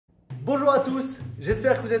Bonjour à tous,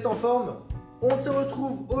 j'espère que vous êtes en forme. On se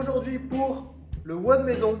retrouve aujourd'hui pour le one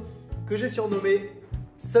maison que j'ai surnommé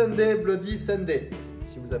Sunday Bloody Sunday.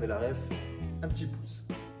 Si vous avez la ref, un petit pouce.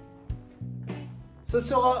 Ce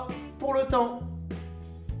sera pour le temps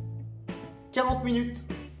 40 minutes.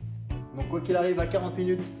 Donc quoi qu'il arrive à 40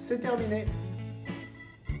 minutes, c'est terminé.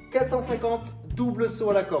 450 double sauts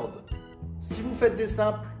à la corde. Si vous faites des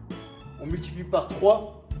simples, on multiplie par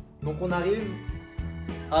 3. Donc on arrive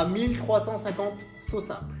à 1350 sauts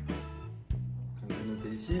simples. Je vais noter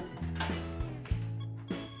ici.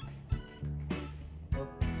 Hop.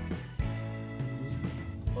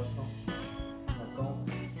 1350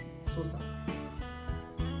 sauts simples.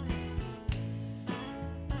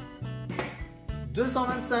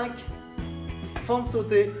 225 fentes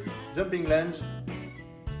sautées, jumping lunge.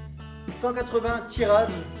 180 tirages.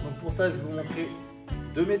 Donc pour ça, je vais vous montrer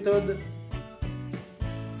deux méthodes.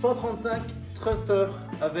 135 thrusters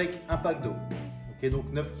avec un pack d'eau. Ok, donc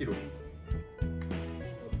 9 kg.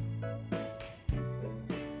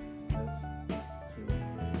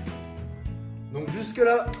 Donc jusque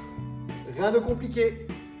là, rien de compliqué.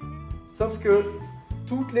 Sauf que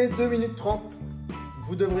toutes les 2 minutes 30,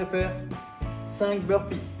 vous devrez faire 5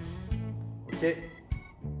 burpees. Ok.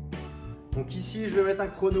 Donc ici, je vais mettre un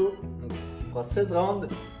chrono. Donc, il fera 16 rounds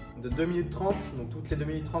de 2 minutes 30. Donc toutes les 2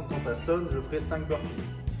 minutes 30, quand ça sonne, je ferai 5 burpees.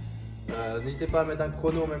 N'hésitez pas à mettre un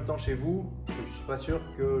chrono en même temps chez vous, parce que je ne suis pas sûr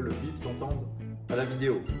que le bip s'entende à la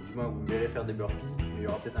vidéo. Du moins, vous me verrez faire des burpees, mais il y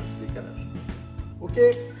aura peut-être un petit décalage. Ok.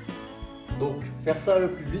 Donc, faire ça le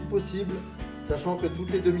plus vite possible, sachant que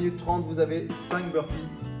toutes les 2 minutes 30, vous avez 5 burpees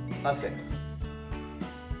à faire.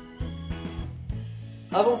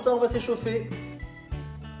 Avant ça, on va s'échauffer.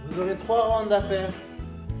 Vous aurez 3 rounds à faire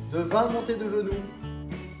de 20 montées de genoux,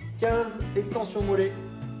 15 extensions mollets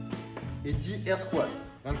et 10 air squats.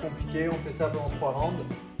 Rien de compliqué, on fait ça pendant 3 rounds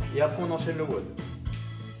et après on enchaîne le WOD.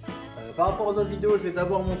 Par rapport aux autres vidéos, je vais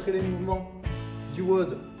d'abord montrer les mouvements du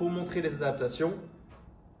WOD pour montrer les adaptations.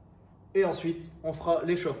 Et ensuite, on fera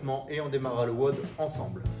l'échauffement et on démarrera le WOD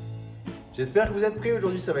ensemble. J'espère que vous êtes prêts.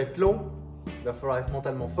 Aujourd'hui, ça va être long. Il va falloir être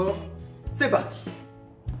mentalement fort. C'est parti!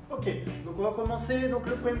 Ok, donc on va commencer. Donc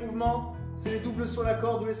le premier mouvement, c'est les doubles sauts à la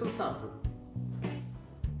corde ou les sauts simples.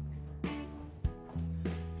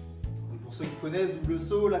 Donc pour ceux qui connaissent, double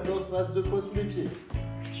saut, la corde passe 2 fois sous les pieds.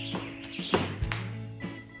 Si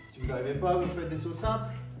vous n'arrivez pas, vous faites des sauts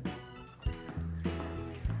simples.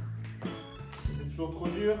 Si c'est toujours trop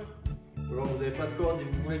dur, ou alors vous n'avez pas de corde et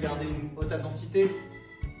vous voulez garder une haute intensité,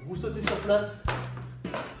 vous sautez sur place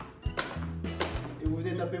et vous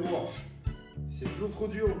venez taper vos hanches. Si c'est toujours trop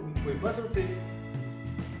dur, vous ne pouvez pas sauter.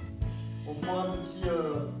 On prend un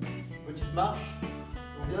petite marche,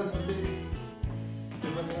 on vient monter de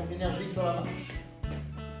façon énergique sur la marche.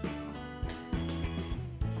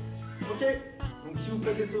 Ok, donc si vous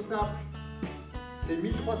faites des sauts simples, c'est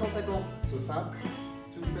 1350 sauts simples.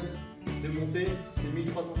 Si vous faites des montées, c'est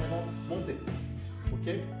 1350 montées. Ok,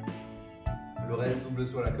 le reste, double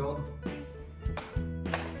saut à la corde.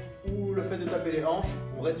 Ou le fait de taper les hanches,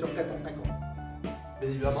 on reste sur 450. Bien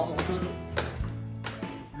évidemment, on saute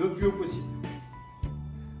le plus haut possible.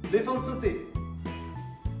 Les fentes sautées.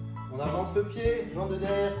 On avance le pied, jambe de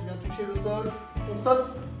derrière qui vient toucher le sol. On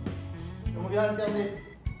saute et on vient alterner.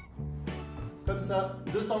 Comme ça,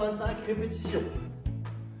 225 répétitions.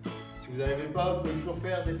 Si vous n'arrivez pas, vous pouvez toujours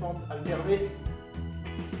faire des fentes alternées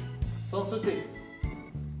sans sauter.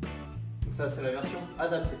 Donc ça, c'est la version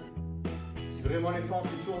adaptée. Si vraiment les fentes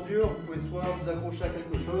c'est toujours dur, vous pouvez soit vous accrocher à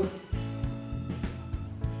quelque chose,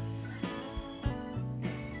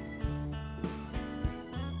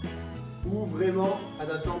 ou vraiment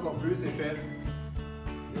adapter encore plus et faire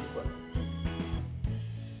des squats.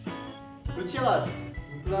 Le tirage.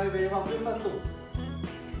 Donc là, il va y avoir deux façons.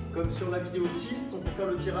 Comme sur la vidéo 6, on peut faire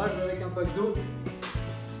le tirage avec un pack d'eau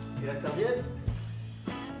et la serviette.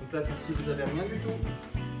 Donc là, c'est si vous n'avez rien du tout.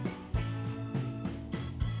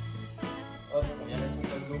 Hop, on vient mettre son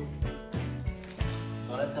pack d'eau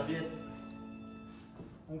dans la serviette.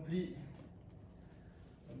 On plie.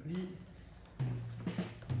 On plie.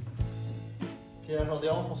 Pied à la des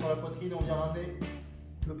hanches, on sent la poitrine, on vient ramener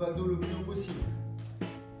le pack d'eau le plus haut possible.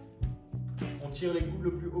 On tire les coudes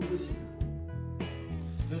le plus haut possible.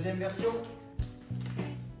 Deuxième version.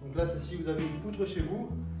 Donc là, c'est si vous avez une poutre chez vous,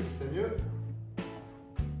 c'est mieux.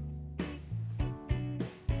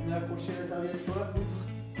 On vient accrocher la serviette sur la poutre.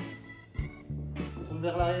 On tourne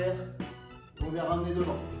vers l'arrière. On vient ramener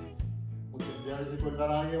devant. On tire bien les épaules vers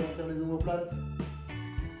l'arrière, on serre les omoplates.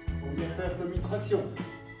 On vient faire comme une traction.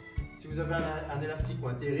 Si vous avez un élastique ou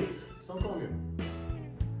un TRX, c'est encore mieux.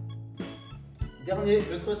 Dernier,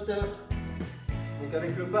 le thruster. Donc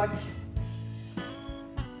avec le pack,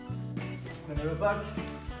 on met le pack,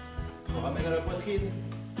 on ramène à la poitrine,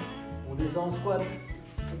 on descend en squat,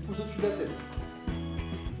 on pousse au-dessus de la tête.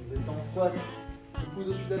 On descend en squat, on pousse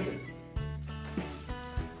au-dessus de la tête.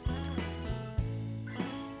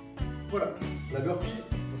 Voilà, la burpee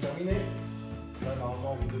est terminée. Là,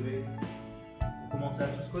 normalement, vous devez commencer à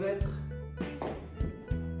tous connaître.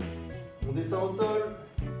 On descend au sol,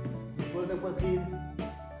 on pose la poitrine,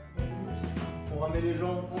 on pousse, on ramène les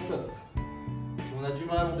jambes, on saute. Si on a du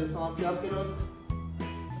mal, on descend un pied après l'autre.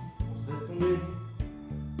 On se laisse tomber.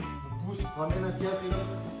 On pousse, on ramène un pied après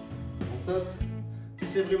l'autre. On saute. Si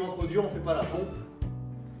c'est vraiment trop dur, on ne fait pas la pompe.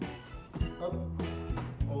 Hop,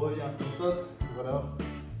 on revient, on saute, voilà.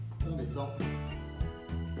 On descend,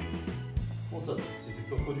 on saute. Si c'est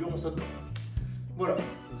toujours trop dur, on saute pas. Voilà,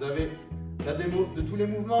 vous avez la démo de tous les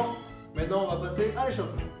mouvements. Maintenant, on va passer à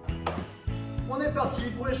l'échauffement. On est parti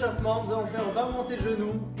pour l'échauffement. Nous allons faire 20 montées de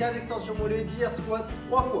genoux, 15 extensions mollets, 10 air squats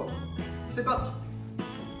 3 fois. C'est parti.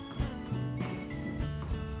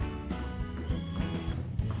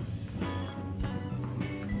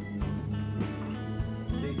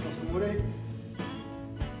 Extension mollets.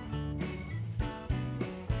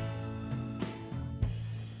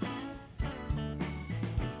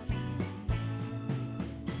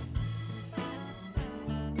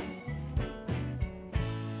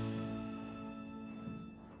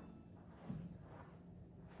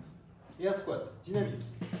 Et un squat, dynamique.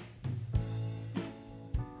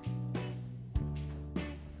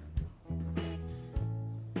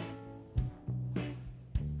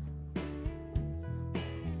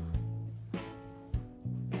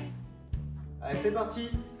 Allez, c'est parti,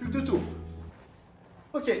 plus que 2 tours.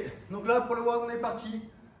 Ok, donc là pour le WOD, on est parti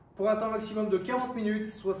pour un temps maximum de 40 minutes,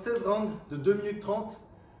 soit 16 rounds de 2 minutes 30,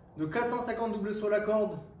 de 450 double saut à la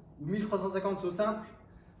corde ou 1350 sauts simples,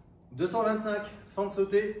 225 fentes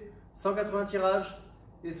sautées, 180 tirages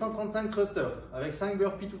et 135 thrusters avec 5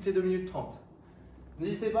 burpees toutes les 2 minutes 30.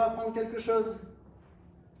 N'hésitez pas à prendre quelque chose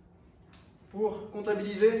pour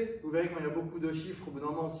comptabiliser. Vous verrez quand il y a beaucoup de chiffres, au bout d'un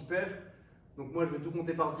moment on s'y perd. Donc moi je vais tout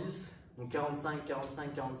compter par 10. Donc 45,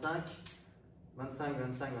 45, 45, 25,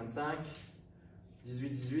 25, 25, 18,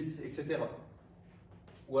 18, etc.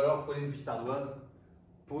 Ou alors prenez une petite ardoise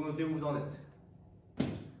pour noter où vous en êtes.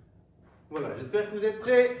 Voilà, j'espère que vous êtes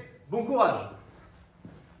prêts. Bon courage!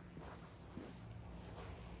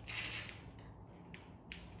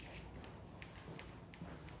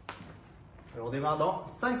 Alors on démarre dans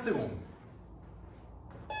 5 secondes.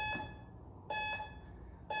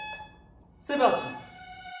 C'est parti!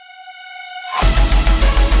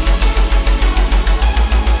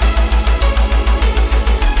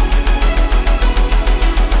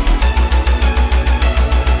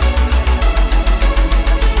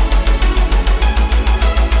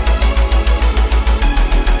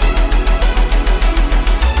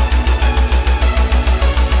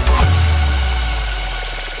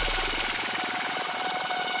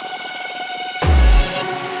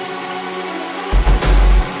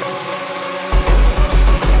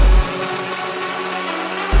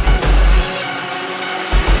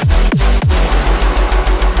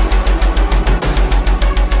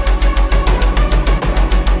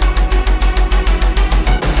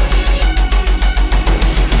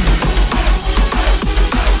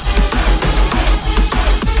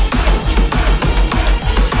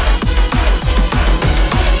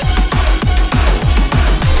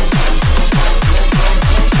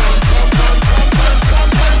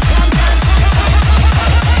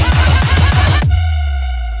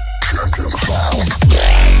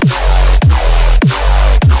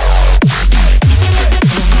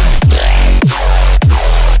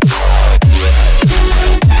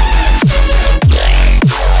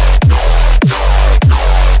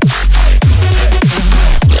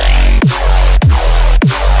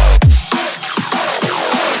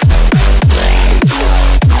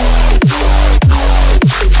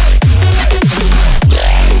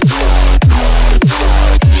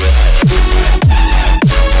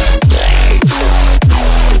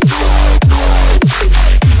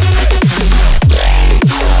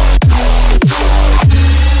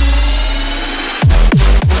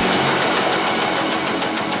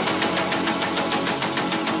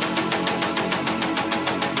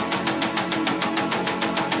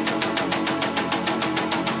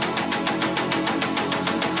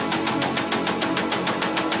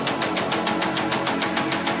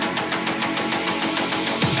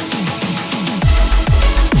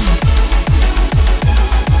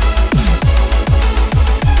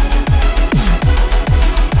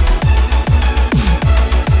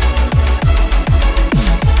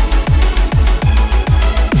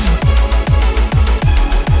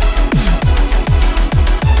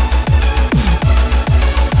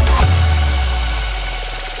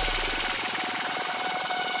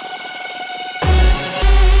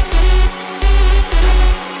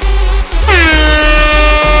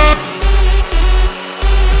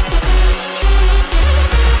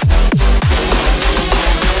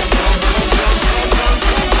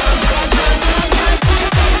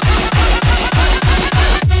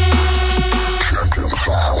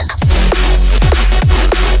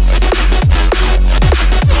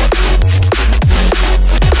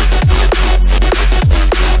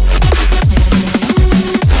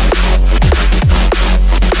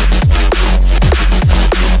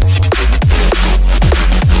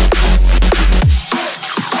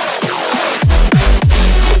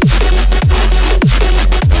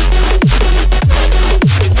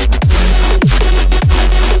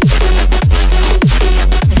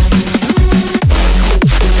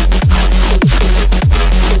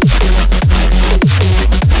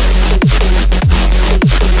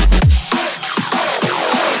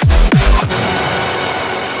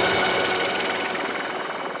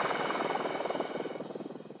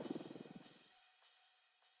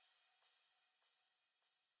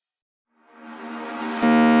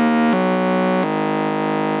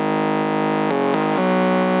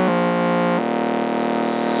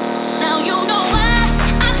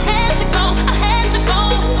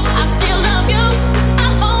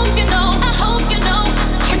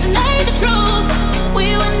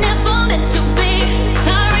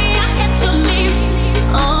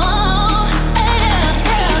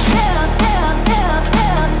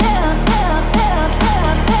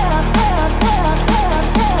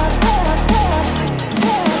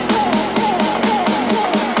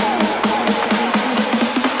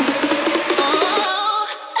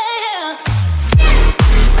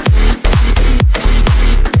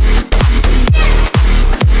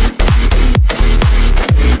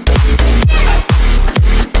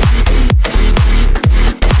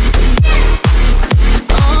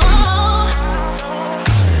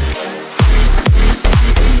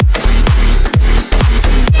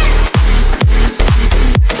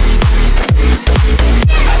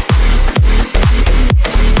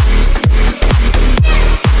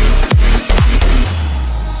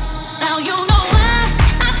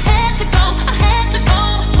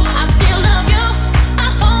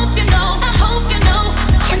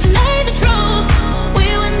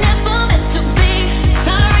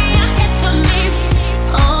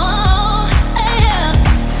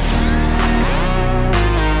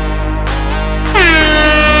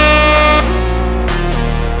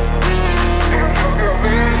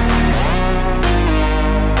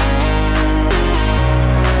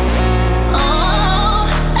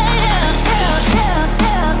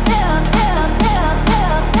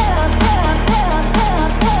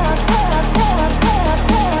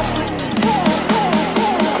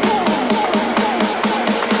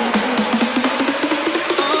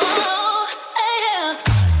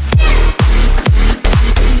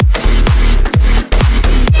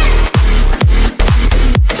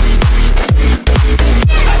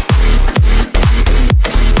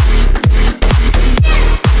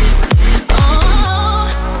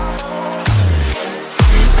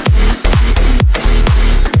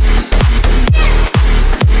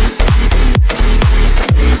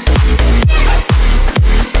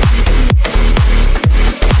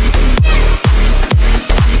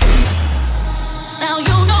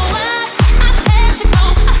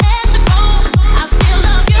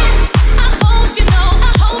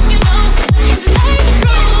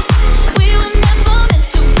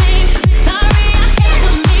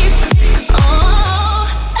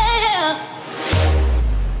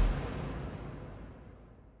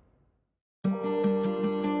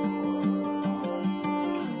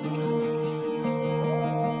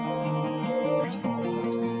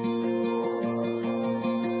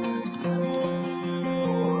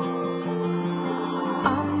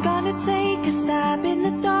 take a stab in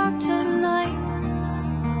the dark tonight.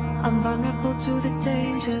 I'm vulnerable to the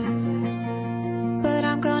danger, but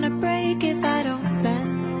I'm gonna break if I don't bend.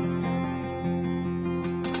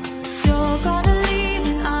 You're gonna leave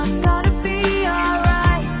and I'm gonna be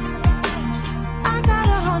alright. I got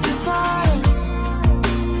 100 bottles,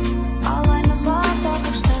 I'll line them up on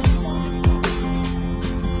the fence,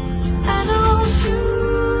 and I'll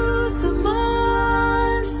shoot the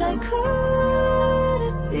months I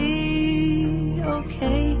couldn't be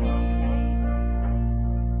okay.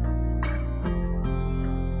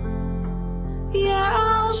 Yeah,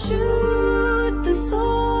 I'll shoot the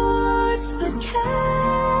thoughts that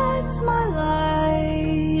kept my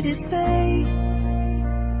light at bay.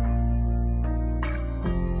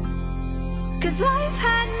 'Cause life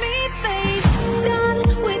had me face down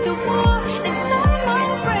with the war inside my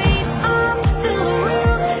brain. I'm filled with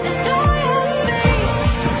room and all your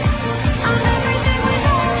space. I'm everything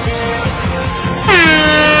without you.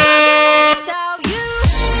 Without you.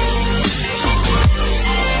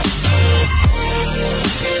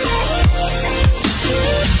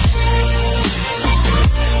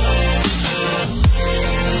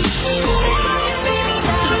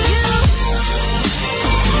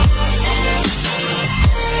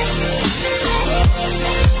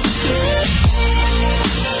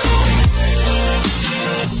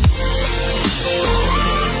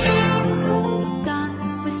 Done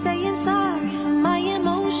with saying sorry for my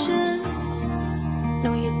emotion.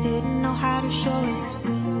 No, you didn't know how to show it.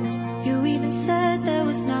 You even said there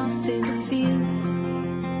was nothing to feel.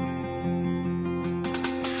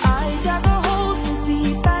 I dug a hole so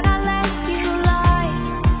deep and I let you lie.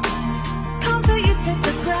 Comfort you take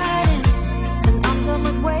for granted, and I'm done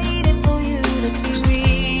with waiting for you to be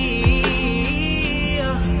real.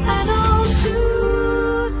 And I'll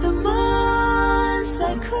shoot the months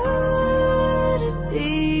I couldn't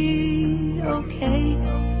be okay.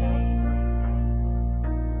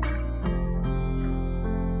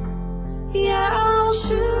 Yeah, I'll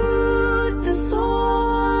shoot the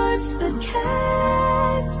thoughts that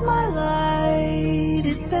kept my light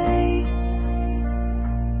at bay.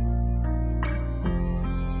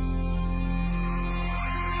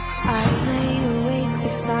 I lay awake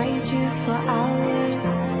beside you for hours.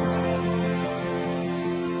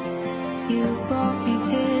 You brought me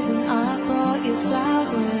tears and I brought you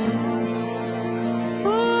flowers.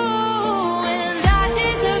 Ooh, and I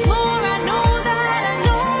deserve more. I know that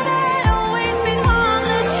always been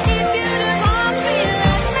harmless. If you'd have harmed me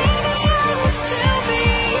less, maybe I would still be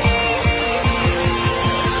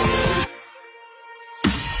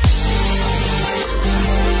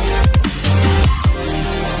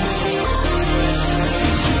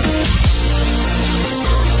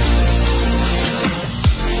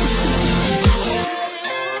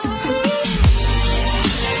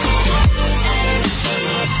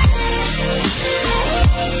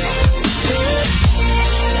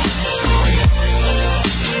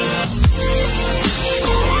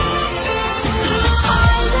I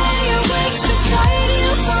lay awake beside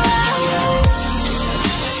you for hours.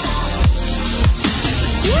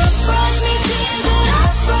 You brought me tears and I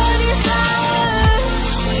brought you flowers.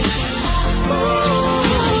 Ooh,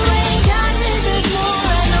 and I deserve more.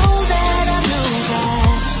 I know that.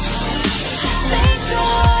 Thank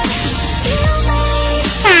God you made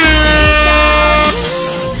me without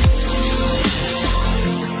you.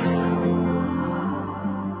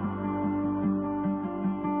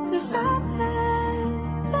 'Cause I'm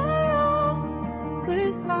better off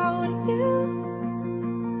without you.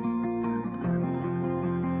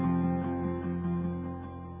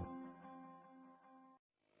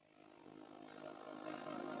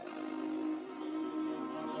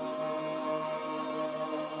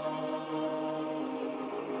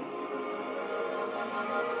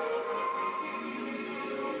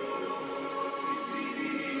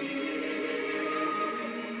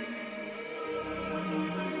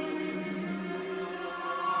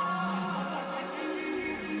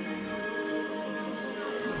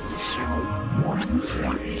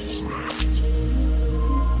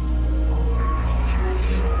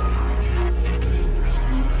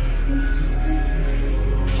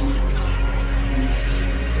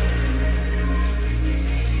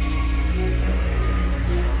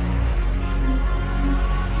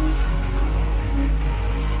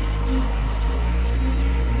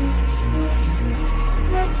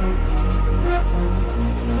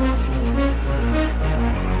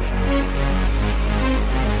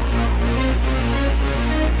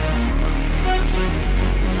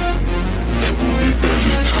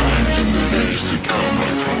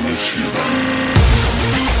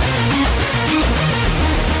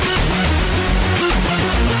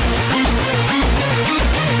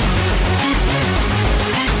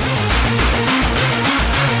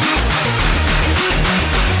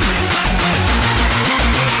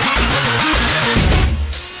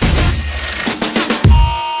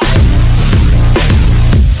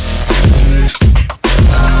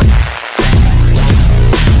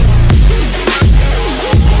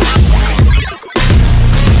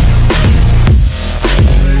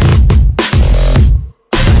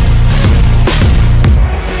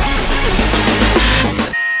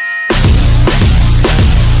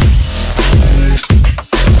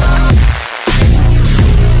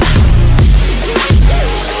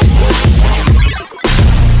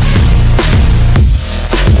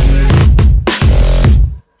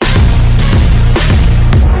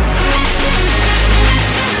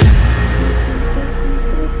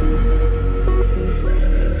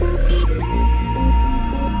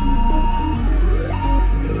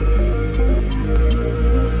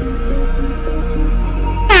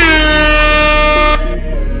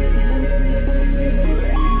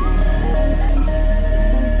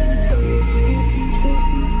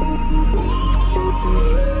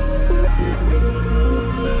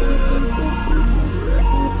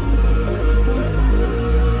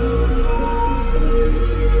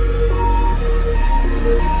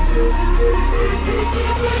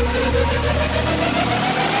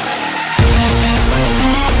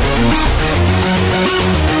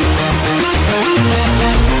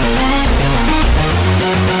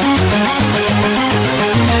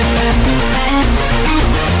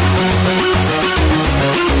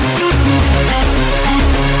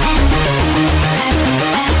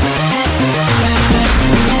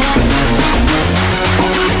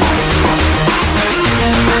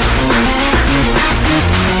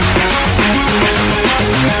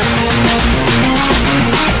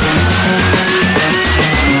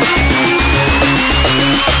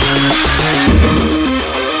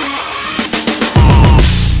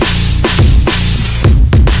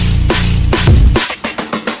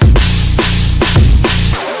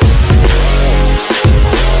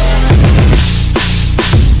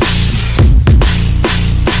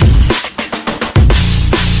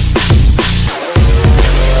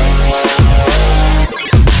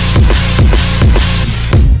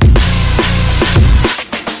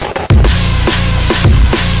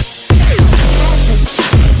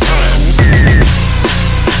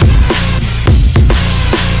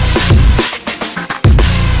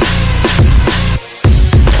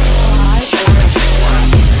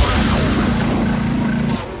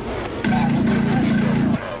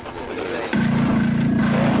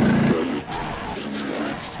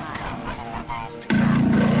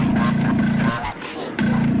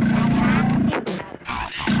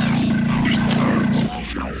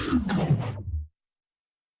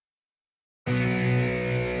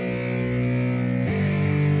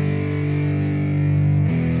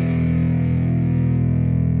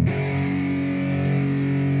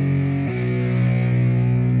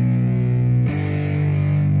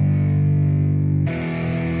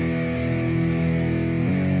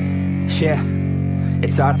 Yeah,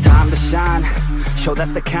 it's our time to shine. Show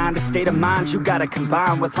that's the kind of state of mind you gotta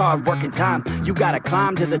combine with hard work and time. You gotta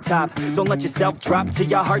climb to the top. Don't let yourself drop till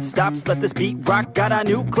your heart stops. Let this beat rock. Got a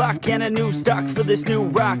new clock and a new stock for this new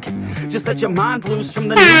rock. Just let your mind loose from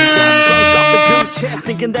the new stuff. Drunk off the goose, yeah,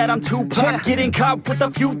 thinking that I'm too pop. Getting caught with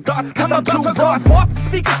a few thoughts cause I'm too lost. Off the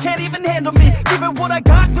speakers can't even handle me. Giving what I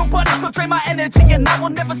got, nobody's gonna drain my energy. And I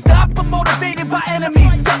will never stop, I'm motivated by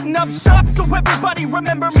enemies. Setting up shop so everybody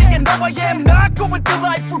remember me. And though I am not going through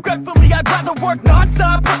life regretfully, I'd rather work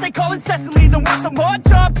non-stop, what they call incessantly, than want some odd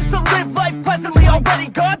job just to live life pleasantly. Already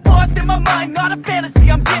got lost in my mind, not a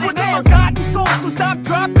fantasy, I'm getting there. Forgotten soul, so stop,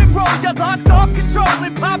 drop, and roll. You lost all control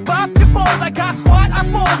and pop off your ball. I got squat, I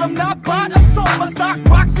fall, I'm not bought, I'm sold. My stock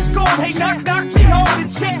rocks, it's gold. Hey, knock, knock, she home.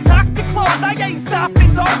 It's shit, talk to close. I ain't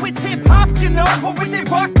stopping though, it's hip-hop, you know. Or is it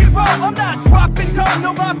rock and roll? I'm not dropping down,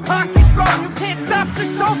 no, my pocket's grown. You can't stop the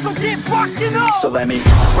show, so get rockin' on. So let me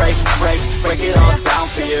break it all down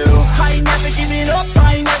for you. I ain't never giving up,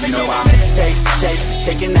 I ain't never giving up.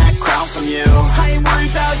 Taking that crown from you. I ain't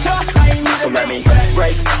worried about you, I ain't never. So let me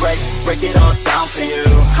break it all down for you.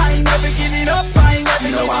 I ain't never giving up, I ain't never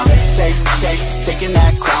giving up. Taking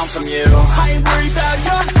that crown from you. I ain't worried about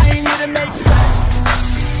you, I ain't here to make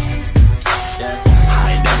plans. Yeah.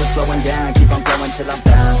 I ain't never slowing down, keep on going till I'm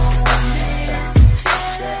down.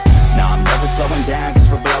 No, I'm never slowing down, cause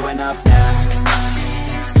we're blowing up now.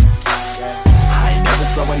 I ain't never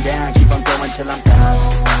slowing down, keep on going till I'm down.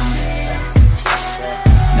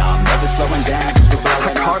 No, I'm never slowing down, cause we're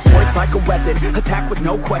blowing up. Hard words like a weapon, attack with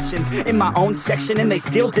no questions. In my own section and they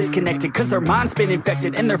still disconnected, cause their mind's been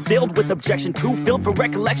infected and they're filled with objection. Too filled for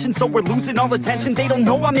recollection, so we're losing all attention. They don't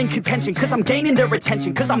know I'm in contention, cause I'm gaining their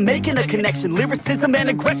attention. Cause I'm making a connection, lyricism and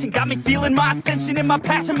aggression got me feeling my ascension. In my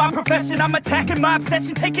passion, my profession, I'm attacking my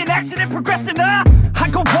obsession. Taking action and progressing, I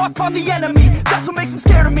go off on the enemy, that's what makes them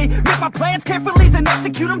scared of me. Make my plans carefully, then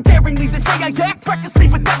execute them daringly. They say I act recklessly,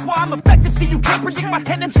 but that's why I'm effective. See, you can't predict my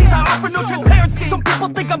tendencies, I offer no transparency. Some people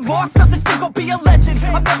think I'm lost, others think I'll be a legend.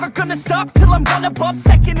 I'm never gonna stop till I'm one above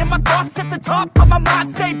second. And my thoughts at the top, but my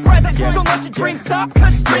mind stay present. Don't let your dreams stop,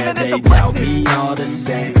 cause dreaming is a blessing. They tell me all the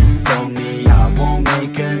same, told me I won't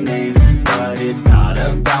make a name. But it's not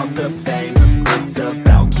about the fame, it's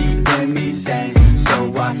about keeping me sane.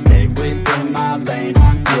 So I stay within my lane,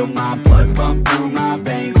 feel my blood pump through my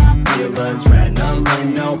veins. Feel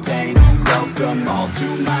adrenaline, no pain, welcome all to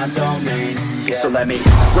my domain. So let me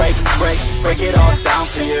break it all down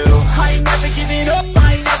for you. I ain't never giving up,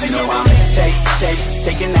 I ain't never giving up. I'm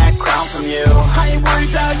taking that crown from you. I ain't worried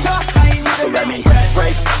about you, I ain't never. So let me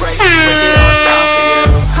break it all down for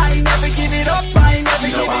you. I ain't never giving up, I ain't never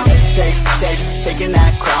giving up. I'm taking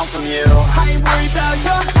that crown from you. I ain't worried about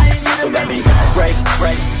you, I ain't never. So let me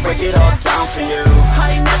break it all down for you.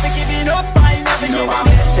 I ain't never giving up, I ain't never giving up. I'm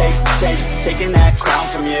taking that crown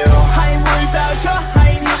from you. I ain't worried about you,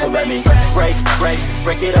 I ain't never. So let me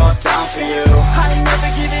break it all down for you. I ain't never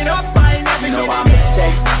giving up, I ain't never giving up. I'm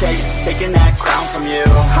taking that crown from you.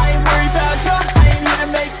 I ain't worried about you, I ain't here to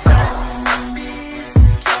make plans.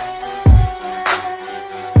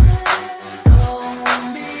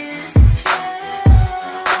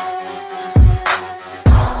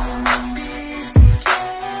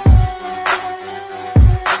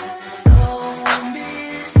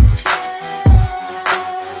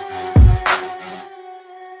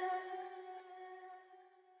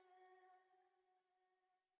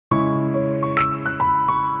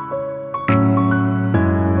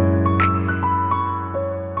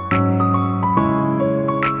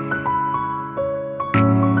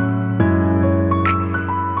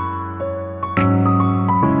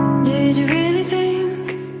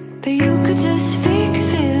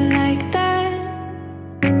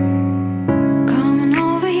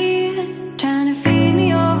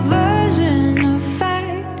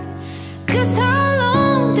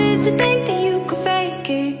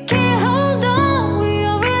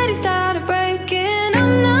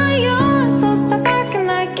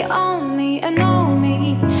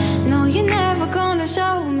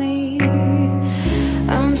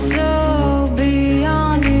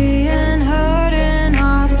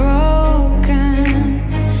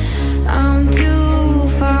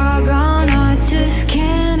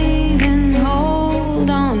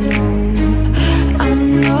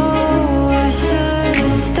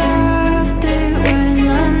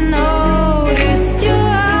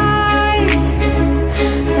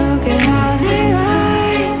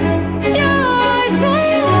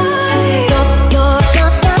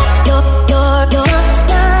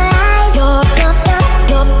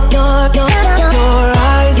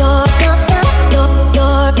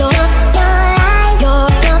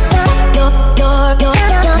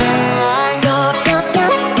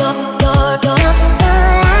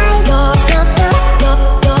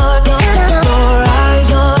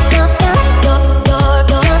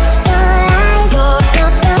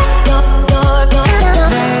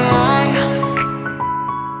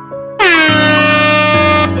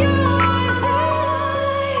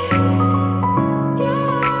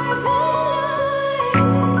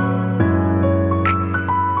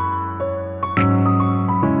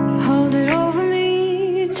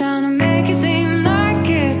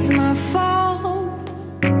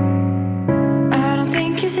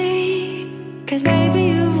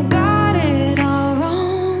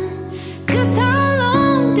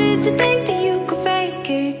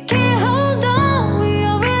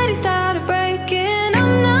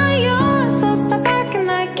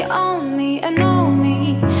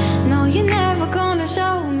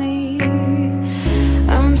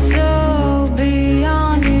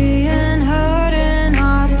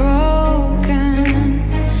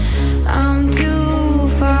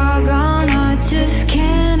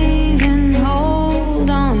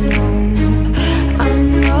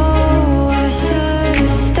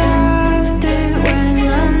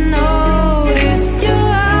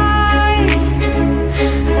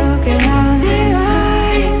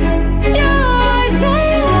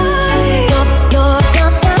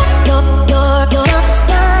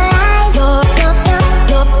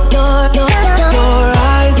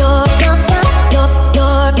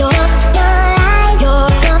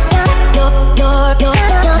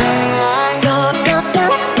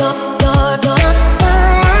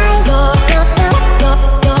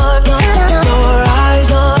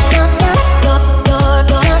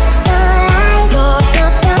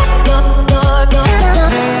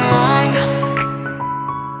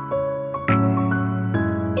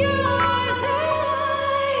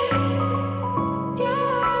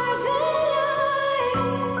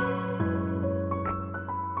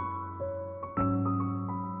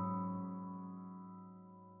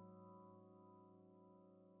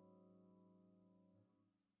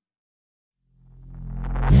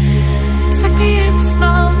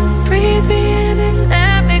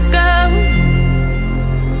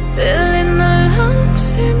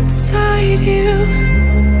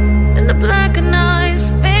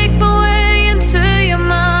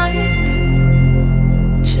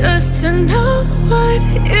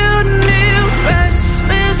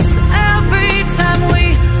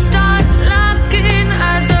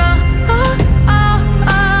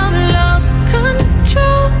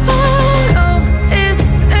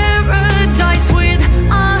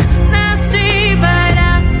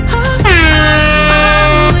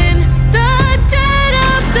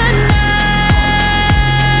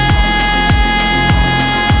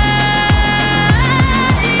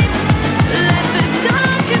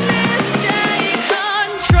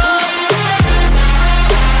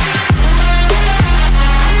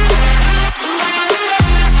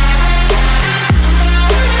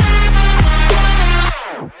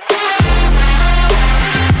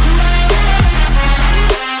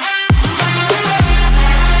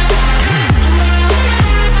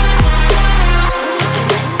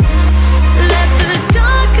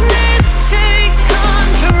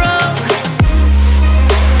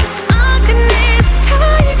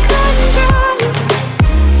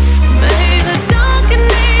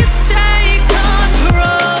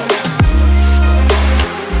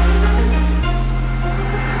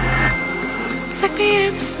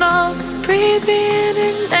 breathe me in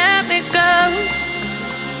and let me go.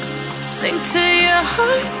 Sink to your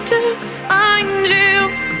heart to find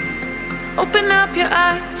you. Open up your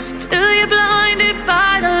eyes till you're blinded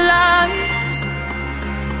by the lies,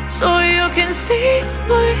 so you can see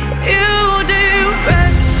what you do.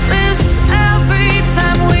 Restless every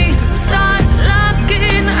time we start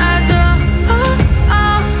locking eyes.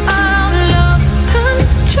 Lost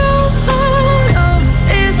control. Oh,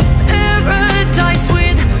 it's paradise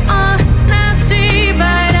with honesty,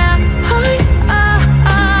 but I'm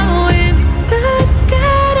in the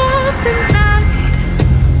dead of the night.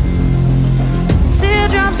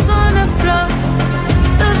 Teardrops on the floor.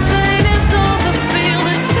 The pain is over. Feel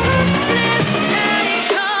the darkness take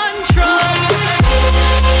control.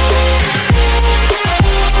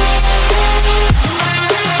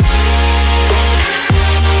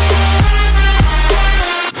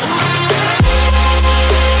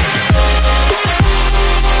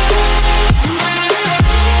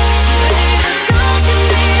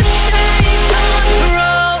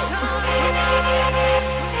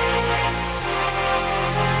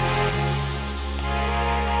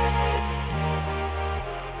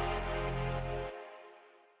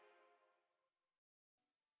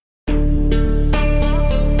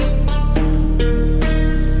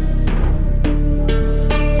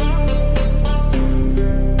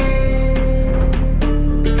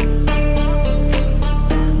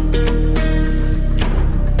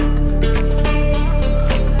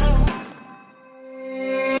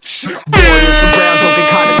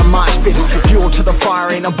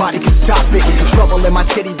 Nobody can stop it. Trouble in my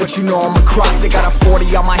city, but you know I'm across it. Got a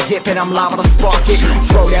 40 on my hip and I'm liable to spark it.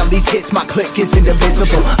 Throw down these hits, my click is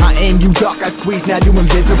indivisible. I aim, you duck, I squeeze, now you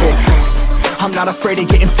invisible. I'm not afraid of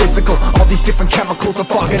getting physical. All these different chemicals are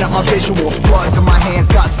fogging up my visuals. Bloods on my hands,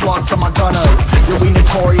 got slugs on my gunners. Yo, we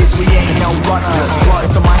notorious, we ain't no runners.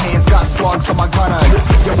 Bloods on my hands, got slugs on my gunners.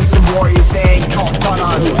 Yo, we some warriors, they ain't called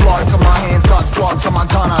gunners. Bloods on my hands, got slugs on my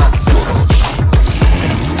gunners.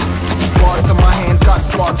 Bloods on my hands, got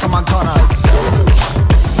slugs on my gunners.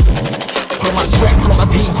 Put on my strap, put on the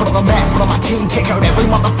beat, put on the map, put on my team. Take out every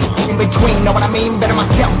motherfucker in between, know what I mean? Better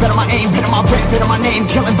myself, better my aim, better my rap, better my name.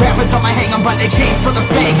 Killing rappers on my hang, I'm by their chains for the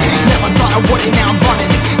fame. Never thought I would it, now I'm running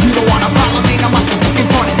this. You don't wanna follow me, I'm up in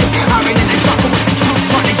front of this. I ran in the jungle with the truth,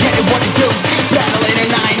 trying to get it what it does. Battle it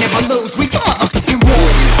and I ain't never lose, we some motherfucking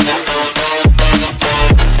warriors.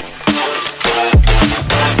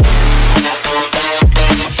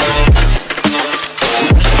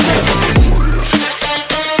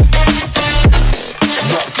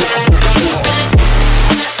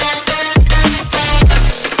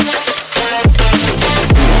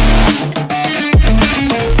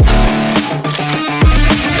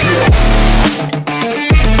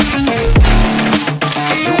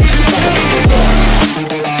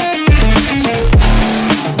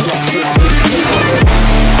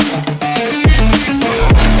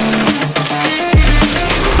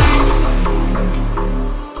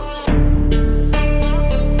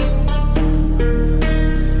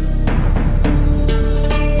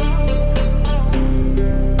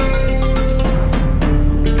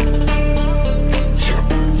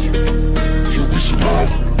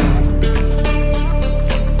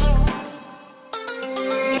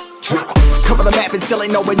 Still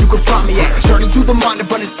ain't know where you can find me at. Journey through the mind of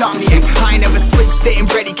an insomniac. I ain't never sleep, staying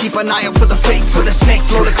ready. Keep an eye out for the fakes, for the snakes.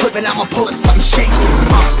 Load a clip and I'ma pull it, something shakes.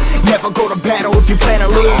 Never go to battle if you plan to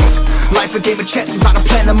lose. Life a game of chess, you gotta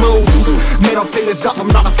plan the moves. Middle fingers up, I'm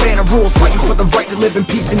not a fan of rules. Fighting for the right to live in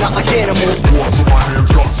peace and not like animals. Bloods in my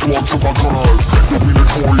hands, got slugs on my gunners. Yo, we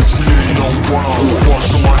notorious, we ain't no runners.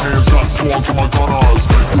 Bloods in my hands, got slugs on my gunners.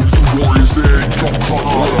 Yo, we some warriors, they ain't no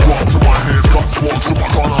gunners. Bloods in my hands, got slugs on my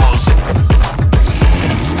gunners.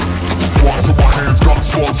 Bloods in my hands, got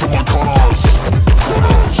slugs on my gunners. Put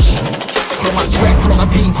on my strap, put on the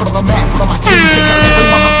beam, put on the map, put on my team. Take out every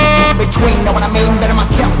motherfucker in between, know what I mean? Better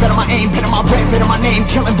myself, better my aim, better my rap, better my name.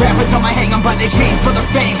 Killing rappers on my hang, I'm by their chains for the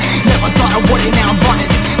fame. Never thought I would it, now I'm running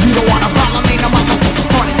this. You don't wanna follow me, I'm motherfucking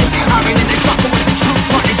running this. I ran in the jungle with the truth,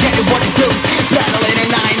 trying to get it what it does. Battle it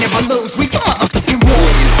and I ain't never lose, we some motherfucking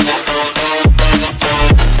warriors.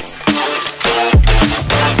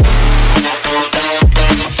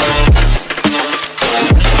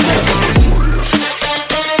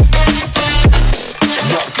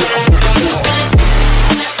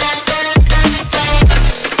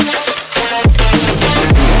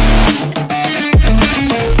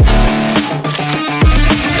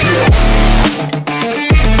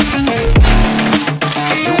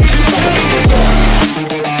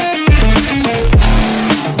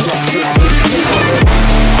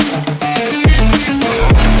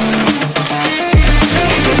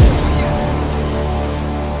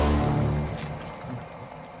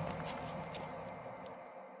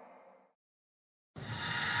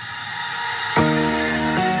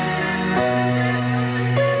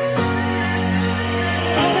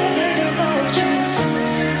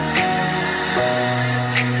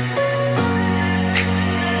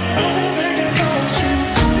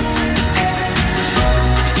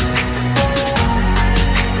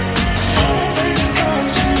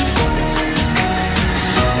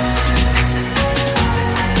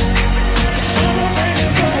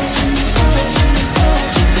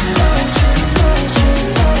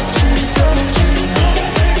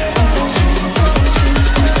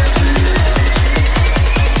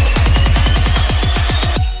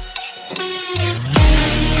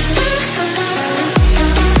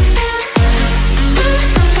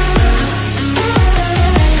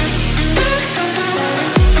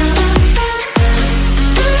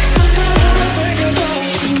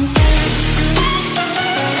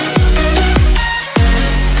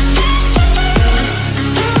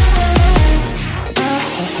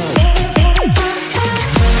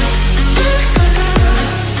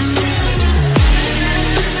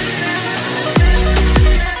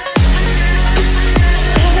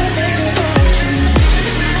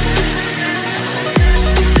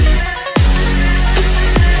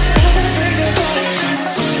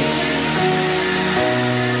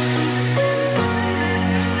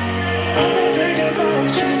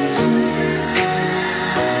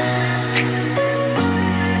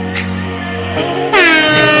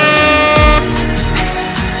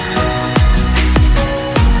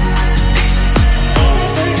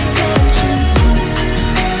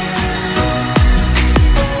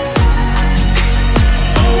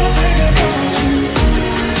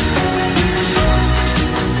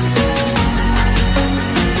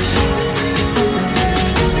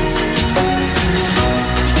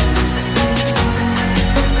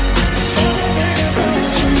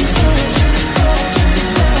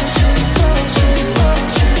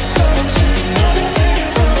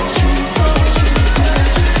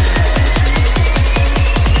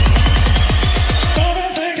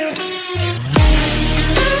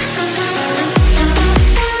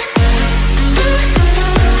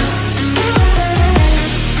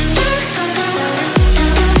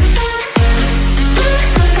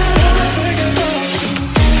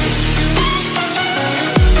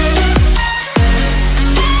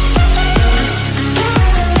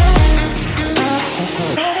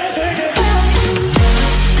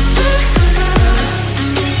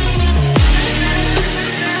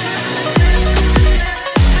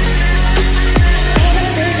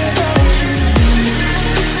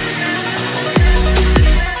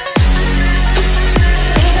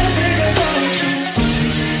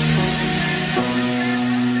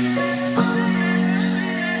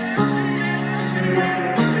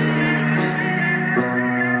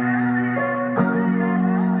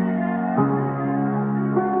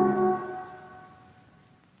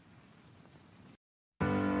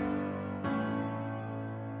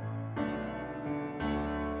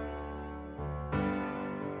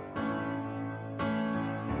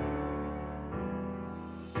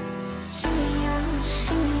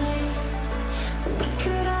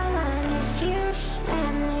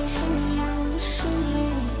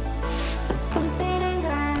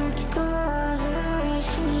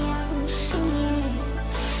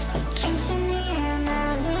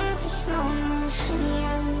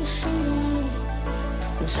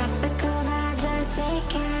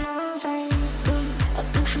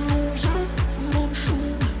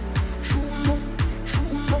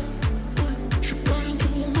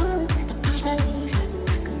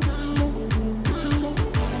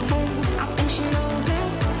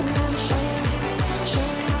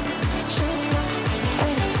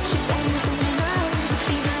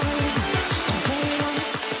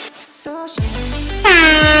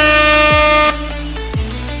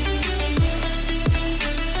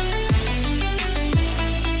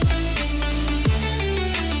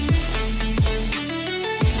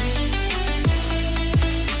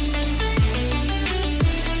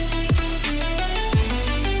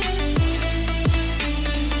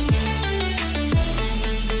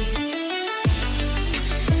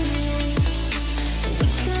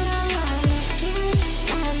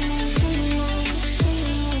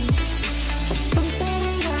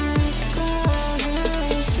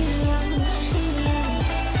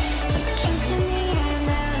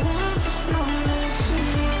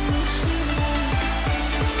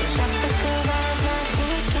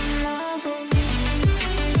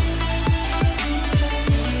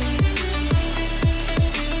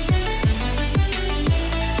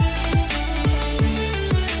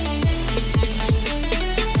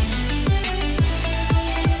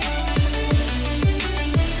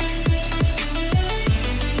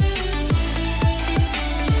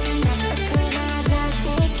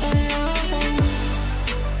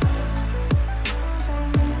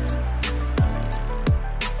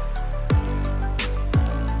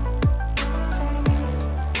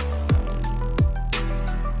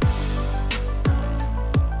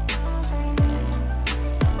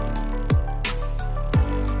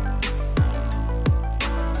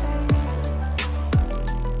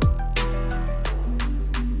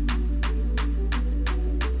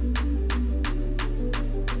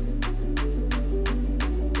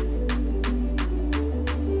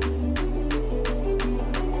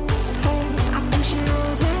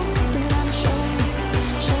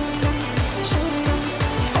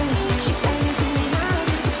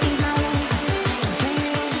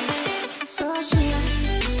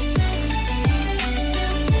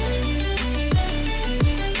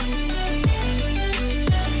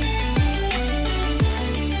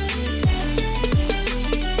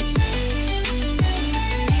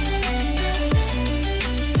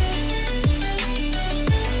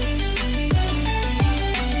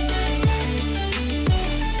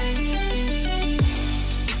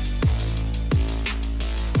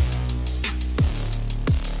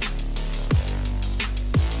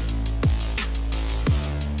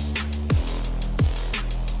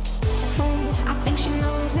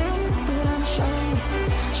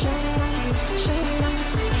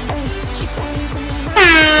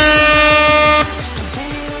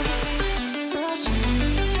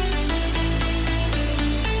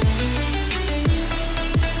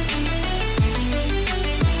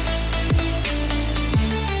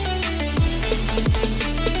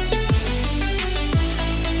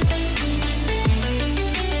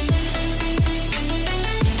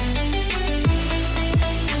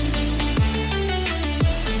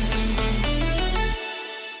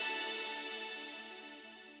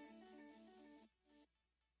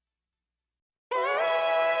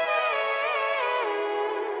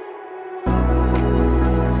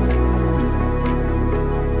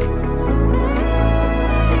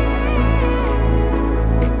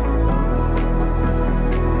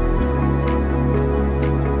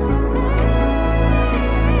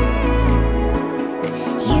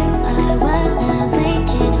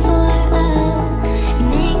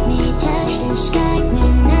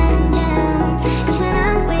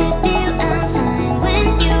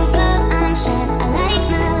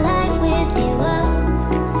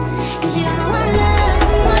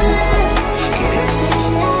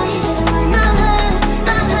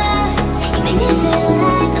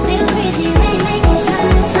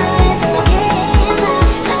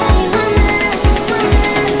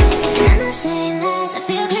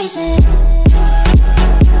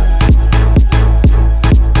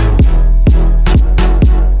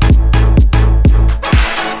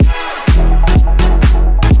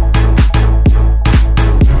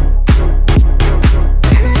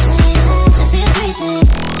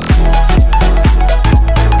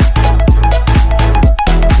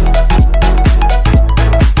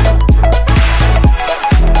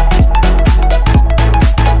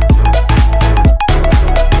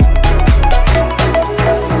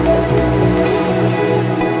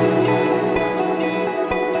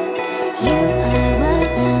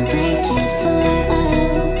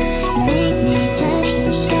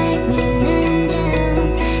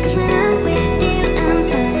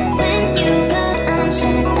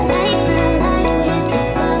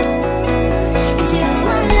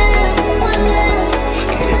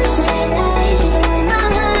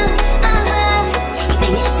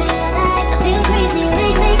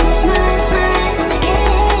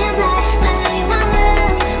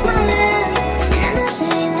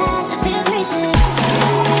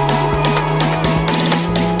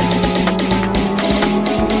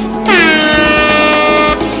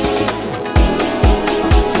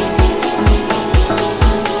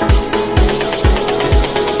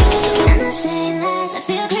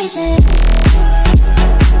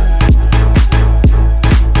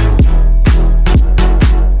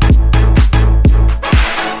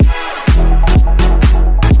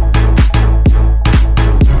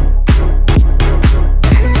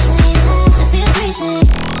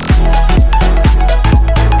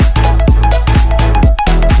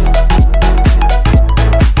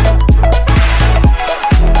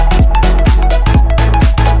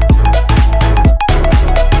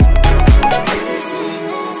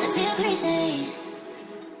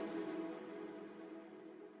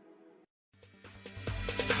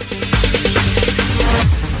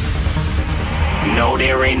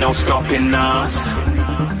 there ain't no stopping us.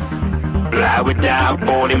 Fly without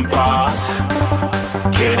boarding pass.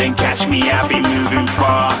 Couldn't catch me, I'll be moving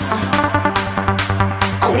fast.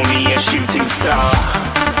 Call me a shooting star.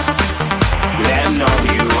 Let 'em know who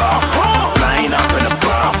you are. Flying up in a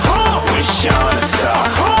bar. Wish on a star.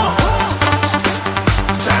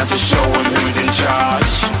 Time to show 'em who's in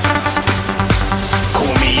charge.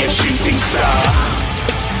 Call me a shooting star.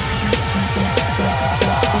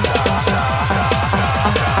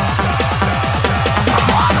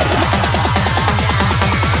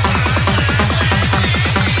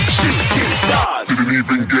 Shooting stars. Didn't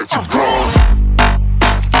even get to cross.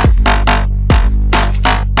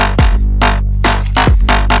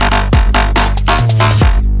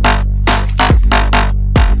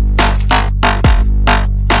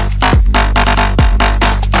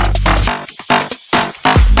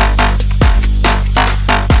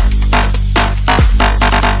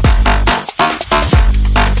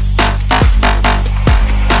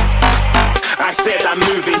 I said I'm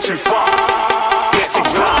moving too far. Get to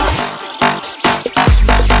glass.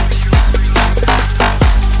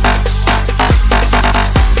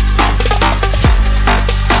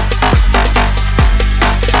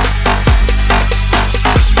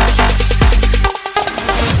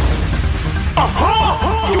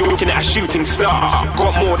 Looking at a shooting star.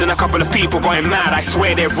 Got more than a couple of people going mad. I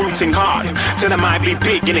swear they're rooting hard. Tell them I'd be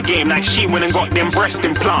big in the game like she went and got them breast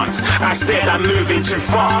implants. I said I'm moving too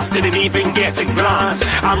fast. Didn't even get to glance.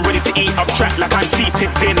 I'm ready to eat up track like I'm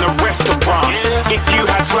seated in a restaurant. If you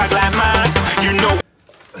had swag like mine, you know.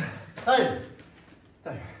 Allez.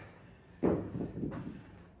 Allez.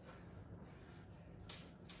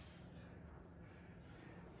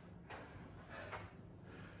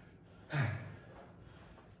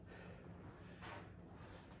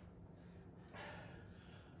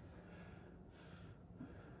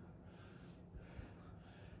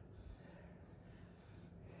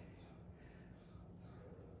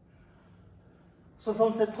 «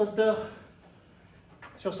 67 thrusters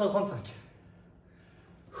sur 135.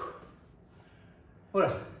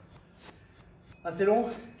 Voilà. Assez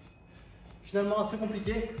long, finalement assez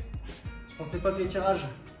compliqué. Je pensais pas que les tirages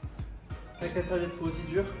avec la serviette soient aussi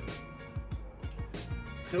durs.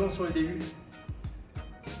 Très long sur le début.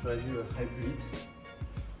 J'aurais dû aller plus vite.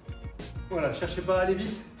 Voilà, cherchez pas à aller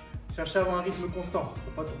vite, cherchez à avoir un rythme constant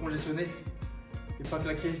pour pas trop congestionner et pas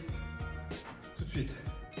claquer tout de suite.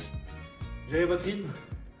 Gérez votre rythme,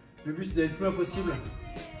 le but c'est d'aller le plus loin possible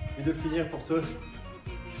et de le finir pour ceux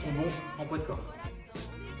qui sont bons en poids de corps.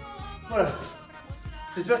 Voilà,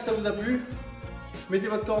 j'espère que ça vous a plu. Mettez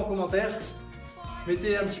votre corps en commentaire,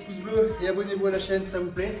 mettez un petit pouce bleu et abonnez-vous à la chaîne si ça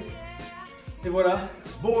vous plaît. Et voilà,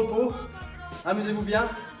 bon repos, amusez-vous bien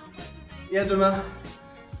et à demain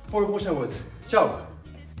pour le prochain WOD. Ciao!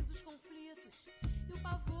 Indecisos conflitos e o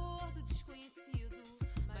pavor do desconhecido,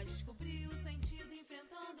 mas descobri o sentido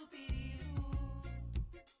enfrentando o perigo.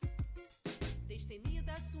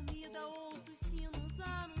 Destemida, sumida, ouço os sinos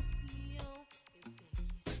anunciam. Eu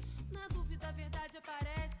sei que na dúvida a verdade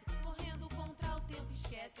aparece, correndo contra o tempo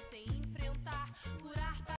esquece sem enfrentar, curar.